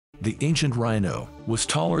The ancient rhino was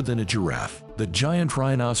taller than a giraffe. The giant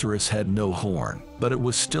rhinoceros had no horn, but it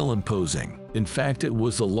was still imposing. In fact, it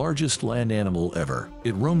was the largest land animal ever.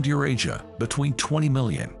 It roamed Eurasia between 20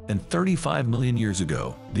 million and 35 million years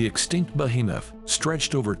ago. The extinct behemoth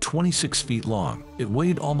stretched over 26 feet long. It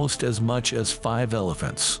weighed almost as much as 5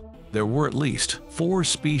 elephants. There were at least 4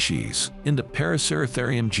 species in the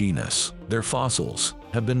Paraceratherium genus. Their fossils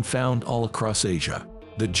have been found all across Asia.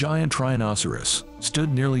 The giant rhinoceros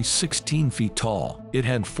stood nearly 16 feet tall. It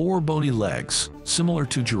had 4 bony legs, similar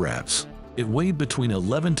to giraffes. It weighed between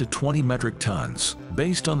 11 to 20 metric tons.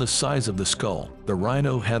 Based on the size of the skull, the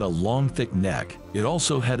rhino had a long, thick neck. It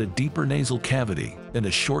also had a deeper nasal cavity and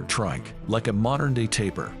a short trunk, like a modern-day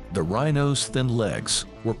tapir. The rhino's thin legs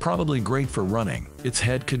were probably great for running. Its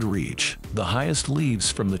head could reach the highest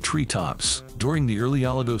leaves from the treetops. During the early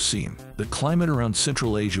Oligocene, the climate around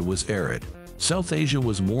Central Asia was arid. South Asia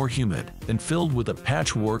was more humid and filled with a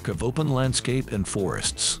patchwork of open landscape and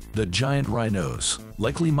forests. The giant rhinos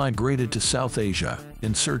likely migrated to South Asia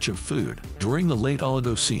in search of food. During the late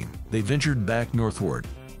Oligocene, they ventured back northward.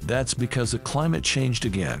 That's because the climate changed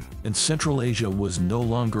again, and Central Asia was no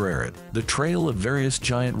longer arid. The trail of various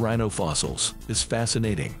giant rhino fossils is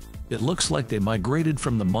fascinating. It looks like they migrated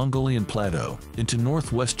from the Mongolian plateau into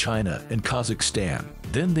northwest China and Kazakhstan.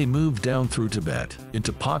 Then they moved down through Tibet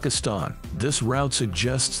into Pakistan. This route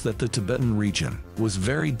suggests that the Tibetan region was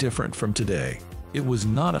very different from today. It was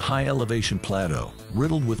not a high-elevation plateau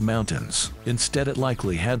riddled with mountains. Instead, it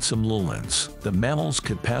likely had some lowlands the mammals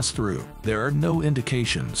could pass through. There are no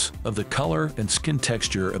indications of the color and skin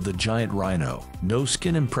texture of the giant rhino. No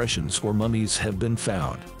skin impressions or mummies have been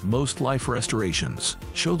found. Most life restorations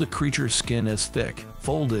show the creature's skin as thick,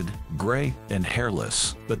 folded, gray, and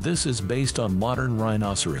hairless, but this is based on modern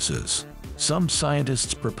rhinoceroses. Some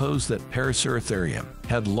scientists propose that Paraceratherium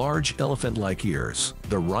had large elephant-like ears.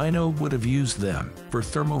 The rhino would have used them for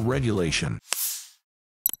thermoregulation.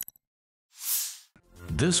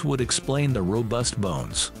 This would explain the robust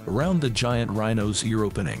bones around the giant rhino's ear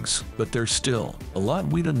openings, but there's still a lot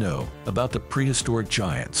we don't know about the prehistoric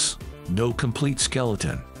giants. No complete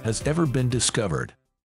skeleton has ever been discovered.